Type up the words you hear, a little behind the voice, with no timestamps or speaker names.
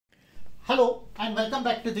Hello and welcome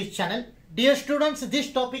back to this channel. Dear students,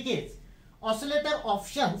 this topic is oscillator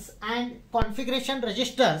options and configuration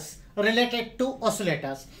registers related to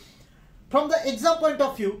oscillators. From the exam point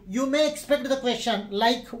of view, you may expect the question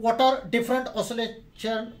like what are different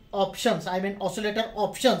oscillator options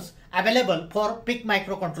available for PIC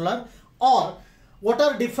microcontroller, or what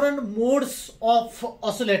are different modes of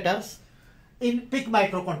oscillators in PIC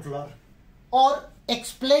microcontroller, or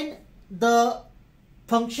explain the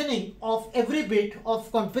functioning of every bit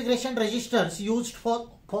of configuration registers used for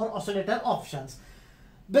oscillator options.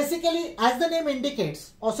 Basically, as the name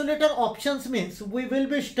indicates, oscillator options means we will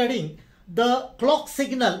be studying the clock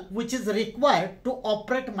signal which is required to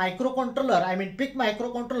operate microcontroller, PIC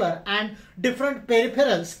microcontroller, and different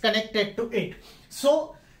peripherals connected to it.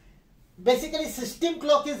 So basically system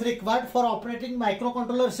clock is required for operating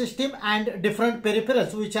microcontroller system and different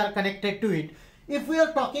peripherals which are connected to it. If we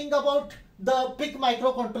are talking about the PIC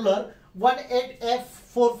microcontroller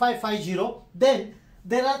 18F4550, then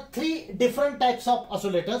there are three different types of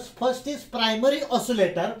oscillators. First is primary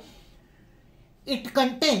oscillator. It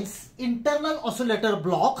contains internal oscillator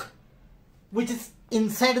block which is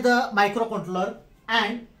inside the microcontroller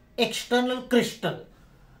and external crystal.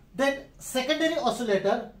 Then secondary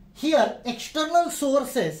oscillator, here external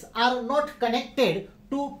sources are not connected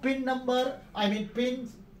to pins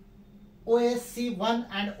OSC1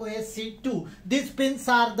 and OSC2. These pins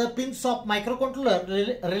are the pins of microcontroller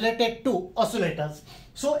related to oscillators.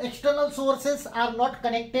 So external sources are not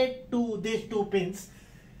connected to these two pins.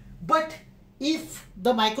 But if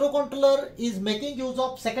the microcontroller is making use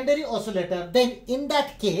of secondary oscillator, then in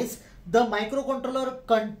that case the microcontroller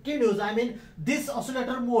continues, this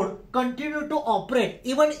oscillator mode continue to operate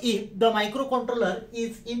even if the microcontroller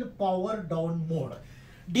is in power down mode.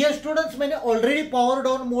 Dear students, मैंने already power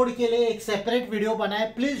down mode के लिए एक separate video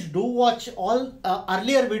बनाया. Please do watch all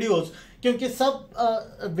earlier videos क्योंकि सब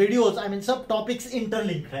videos सब topics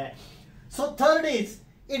interlinked है. So third is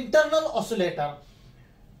internal oscillator.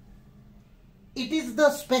 It is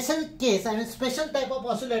the special case, special type of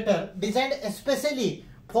oscillator designed especially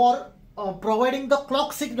for providing the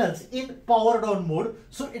clock signals in power down mode.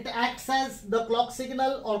 So it acts as the clock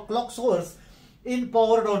signal or clock source in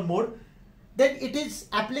power down mode. Then it is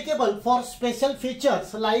applicable for special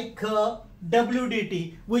features like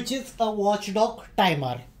WDT, which is a watchdog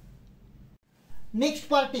timer. Next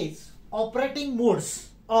part is operating modes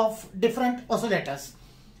of different oscillators.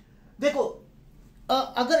 देखो,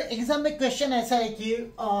 अगर exam में question ऐसा है कि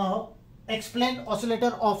explain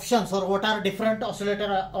oscillator options or what are different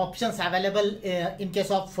oscillator options available in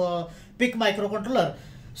case of PIC microcontroller.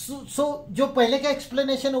 So जो पहले का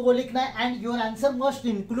explanation है वो लिखना है, and your answer must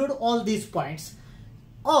include all these points.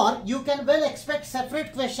 Or you can well expect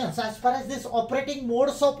separate questions as far as this operating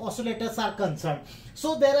modes of oscillators are concerned.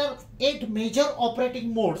 So there are 8 major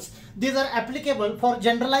operating modes. These are applicable for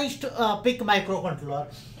generalized PIC microcontroller.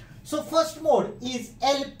 So first mode is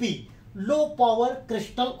LP, low power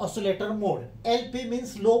crystal oscillator mode. LP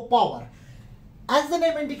means low power. As the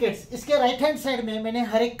name indicates, इसके right hand side में मैंने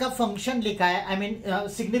हर एक का function लिखा है.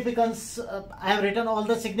 Significance, I have written all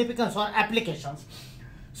the significance or applications.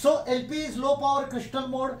 So LP is low power crystal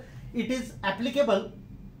mode. It is applicable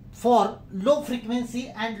for low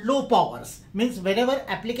frequency and low powers. Means whenever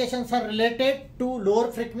applications are related to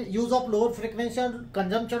lower frequency, use of lower frequency or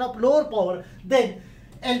consumption of lower power, then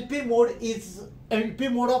LP mode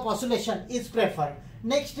of oscillation is preferred.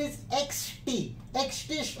 Next is XT.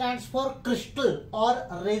 XT stands for crystal or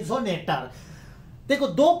resonator. देखो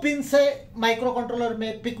दो pins है microcontroller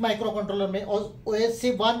में, pick microcontroller में,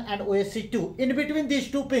 OSC1 and OSC2. In between these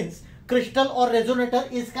two pins, crystal or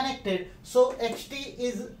resonator is connected. So XT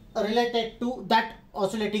is related to that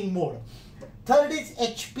oscillating mode. Third is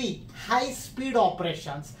HP, high speed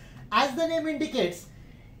operations. As the name indicates,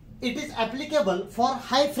 it is applicable for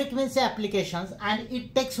high frequency applications and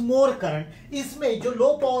it takes more current. इसमें जो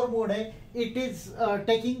low power mode है, it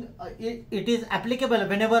is applicable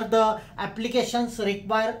whenever the applications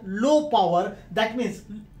require low power. That means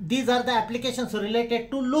these are the applications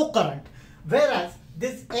related to low current. Whereas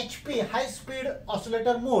this HP, high speed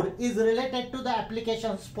oscillator mode, is related to the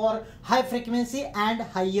applications for high frequency and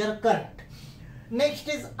higher current. Next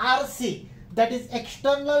is RC. That is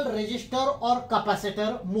external resistor or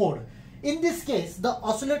capacitor mode. In this case, the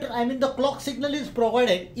oscillator, the clock signal is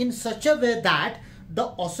provided in such a way that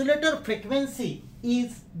the oscillator frequency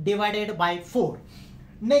is divided by 4.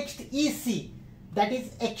 Next, EC, that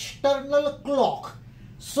is external clock.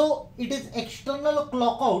 So it is external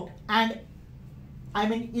clock out, and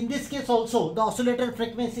in this case also the oscillator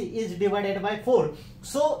frequency is divided by 4.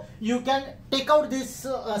 So you can take out this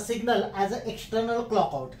signal as an external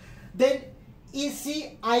clock out. Then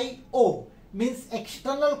ECIO means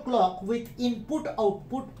external clock with input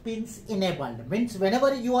output pins enabled. Means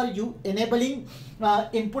whenever you are enabling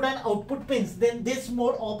input and output pins, then this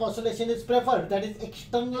mode of oscillation is preferred, that is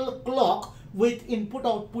external clock with input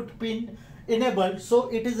output pin enabled. So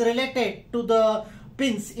it is related to the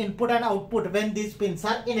pins input and output when these pins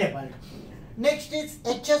are enabled. Next is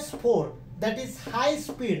HS4, that is high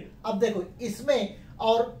speed. अब देखो इसमें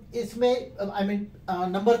और इसमें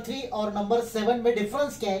number 3 और number 7 में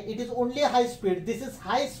difference क्या है? It is only a high speed. This is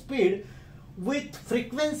high speed with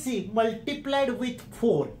frequency multiplied with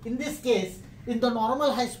 4. In this case, in the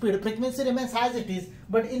normal high speed, frequency remains as it is,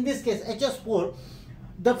 but in this case HS4,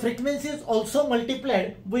 the frequency is also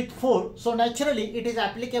multiplied with 4. So naturally it is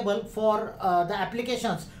applicable for the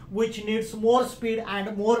applications which needs more speed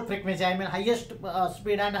and more frequency, highest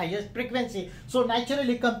speed and highest frequency. So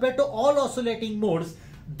naturally, compared to all oscillating modes,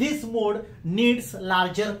 this mode needs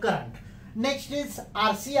larger current. Next is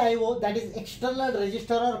RCIO, that is external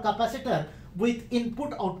resistor or capacitor with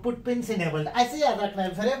input output pins enabled. I say that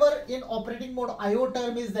wherever in operating mode IO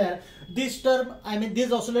term is there, this term,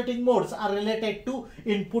 these oscillating modes are related to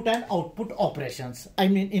input and output operations,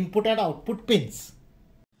 input and output pins.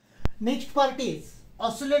 Next part is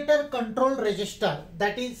oscillator control register,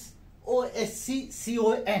 that is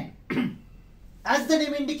OSCCON. As the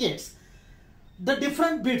name indicates, the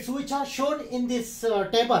different bits which are shown in this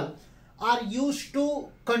table are used to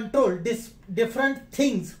control this different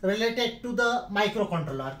things related to the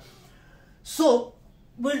microcontroller. So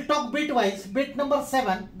we'll talk bitwise. Bit number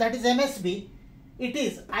 7, that is MSB, it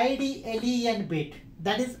is IDLEN bit,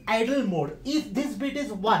 that is idle mode. If this bit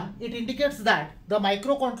is 1, it indicates that the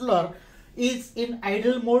microcontroller is in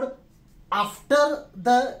idle mode after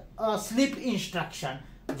the sleep instruction,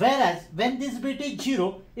 whereas when this bit is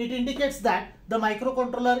 0, it indicates that the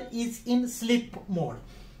microcontroller is in sleep mode.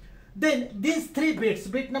 Then these 3 bits,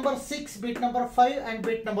 bit number 6, bit number 5 and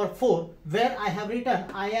bit number 4, where I have written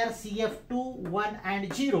IRCF2, 1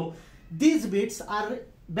 and 0, these bits are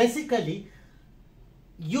basically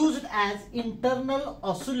used as internal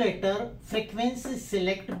oscillator frequency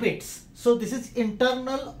select bits. So this is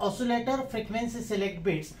internal oscillator frequency select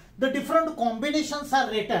bits. The different combinations are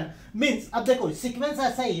written, means अब देखो sequence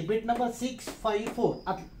ऐसा ही, bit number 6, 5, 4,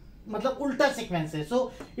 मतलब उल्टा sequence है.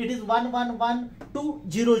 So it is 1 1 1 2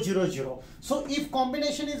 0 0 0. So if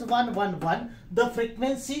combination is 1 1 1, the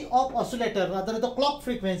frequency of oscillator, rather the clock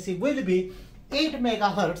frequency, will be 8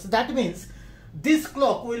 megahertz. That means this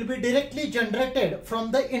clock will be directly generated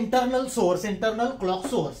from the internal source, internal clock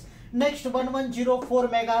source. Next 1104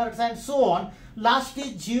 megahertz and so on. Last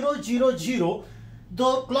is 000.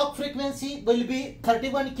 The clock frequency will be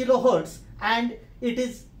 31 kilohertz and it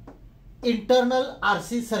is internal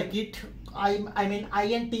RC circuit,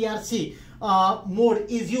 INTRC mode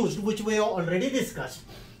is used, which we have already discussed.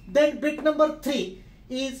 Then bit number 3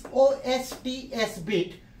 is OSTS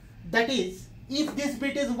bit, that is, if this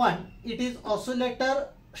bit is 1, it is oscillator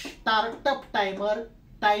startup timer,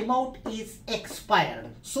 timeout is expired.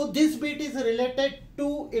 So this bit is related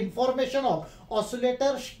to information of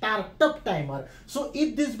oscillator startup timer. So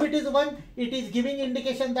if this bit is 1, it is giving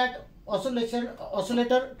indication that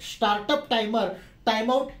oscillator startup timer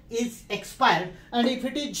timeout is expired, and if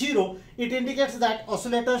it is 0, it indicates that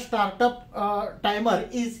oscillator startup timer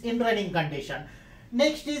is in running condition.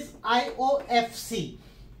 Next is IOFC.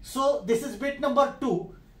 So this is bit number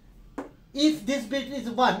 2. If this bit is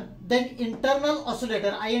 1, then internal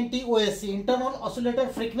oscillator, INTOSC, internal oscillator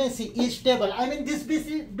frequency is stable. This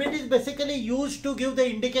bit is basically used to give the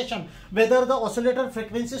indication whether the oscillator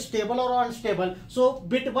frequency is stable or unstable. So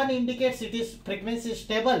bit 1 indicates it is frequency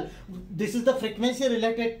stable. This is the frequency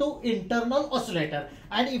related to internal oscillator.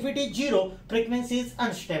 And if it is 0, frequency is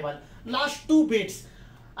unstable. Last 2 bits,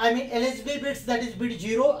 LSB bits, that is bit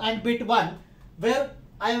 0 and bit 1, where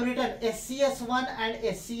I have written SCS1 and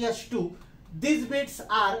SCS2. These bits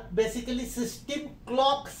are basically system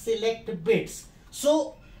clock select bits.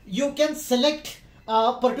 So you can select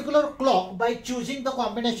a particular clock by choosing the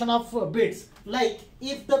combination of bits. Like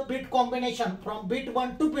if the bit combination from bit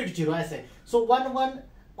 1 to bit 0, I say. So 1 1,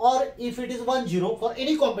 or if it is 1 0, for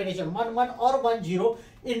any combination 1 1 or 1 0,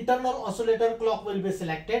 internal oscillator clock will be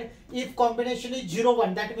selected. If combination is 0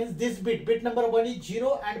 1, that means this bit number 1 is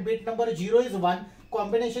 0 and bit number 0 is 1.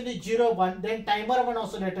 Combination is 0 1, then timer 1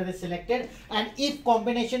 oscillator is selected, and if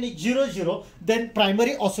combination is 0 0, then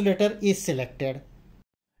primary oscillator is selected.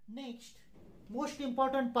 Next, most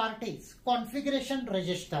important part is configuration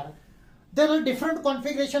register. There are different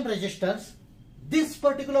configuration registers. This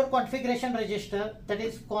particular configuration register, that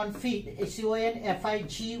is config,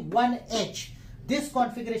 CONFIG1H, this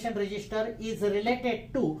configuration register is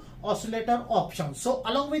related to oscillator options. So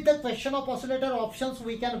along with the question of oscillator options,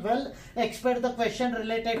 we can well expect the question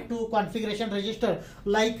related to configuration register,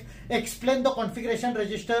 like explain the configuration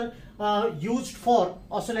register used for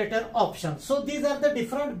oscillator options. So these are the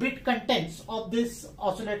different bit contents of this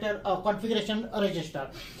oscillator configuration register.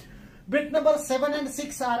 Bit number 7 and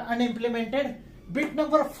 6 are unimplemented. Bit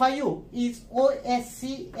number 5 is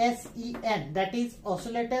OSCSEN, that is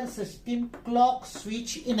oscillator system clock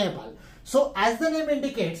switch enable. So as the name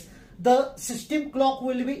indicates, the system clock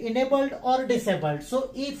will be enabled or disabled.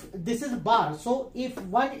 So if this is bar, so if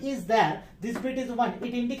 1 is there, this bit is 1,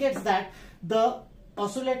 it indicates that the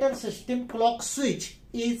oscillator system clock switch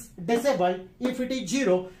is disabled. If it is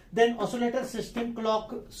 0, then oscillator system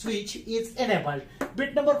clock switch is enabled.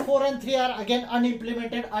 Bit number 4 and 3 are again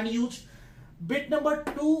unimplemented, unused. Bit number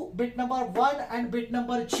 2, bit number 1 and bit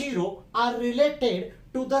number 0 are related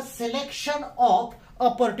to the selection of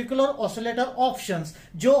a particular oscillator options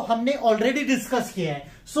जो हमने already discuss किया है.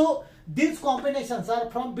 So these combinations are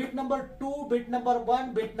from bit number 2, bit number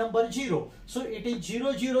 1, bit number 0. So it is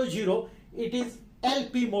 0, 0, 0. It is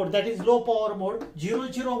LP mode, that is low power mode.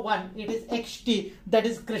 0, 0, 1, it is XT, that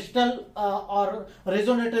is crystal or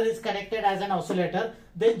resonator is connected as an oscillator.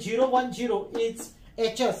 Then 0, 1, 0 is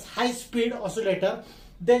HS, high speed oscillator.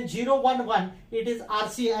 Then 0, 1, 1, it is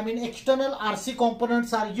RC, I mean external RC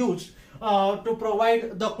components are used to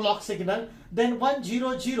provide the clock signal. Then 1,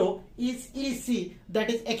 0, 0 is EC, that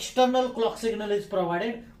is external clock signal is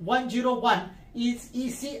provided. 1, 0, 1 is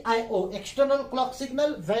ECIO, external clock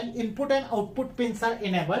signal when input and output pins are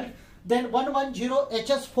enabled. Then 110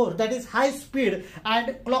 HS4, that is high speed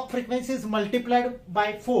and clock frequency is multiplied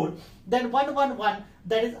by 4. Then 111,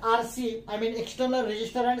 that is RC, I mean external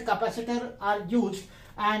resistor and capacitor are used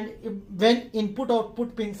and when input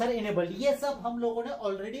output pins are enabled. ये सब हम लोगों ने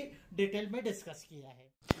already detail में discuss किया है.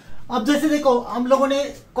 अब जैसे देखो हम लोगों ने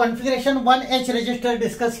कॉन्फ़िगरेशन 1H रजिस्टर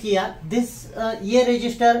डिस्कस किया. ये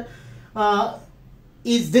register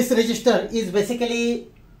this register is basically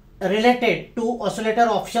related to oscillator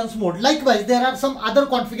options mode. Likewise, there are some other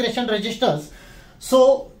configuration registers.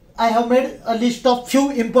 So I have made a list of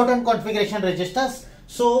few important configuration registers.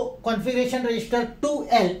 So configuration register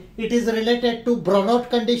 2L, it is related to brownout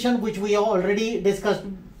condition, which we have already discussed.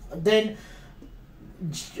 Then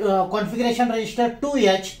configuration register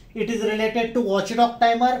 2H, it is related to watchdog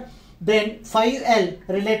timer. Then 5L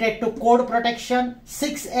related to code protection,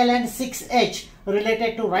 6L and 6H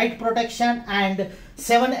related to write protection, and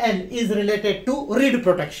 7L is related to read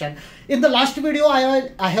protection. In the last video, I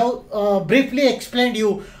have briefly explained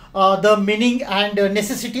you the meaning and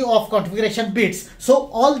necessity of configuration bits. So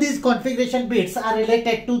all these configuration bits are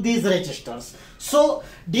related to these registers. So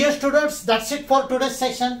dear students, that's it for today's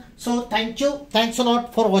session. So thank you. Thanks a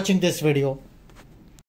lot for watching this video.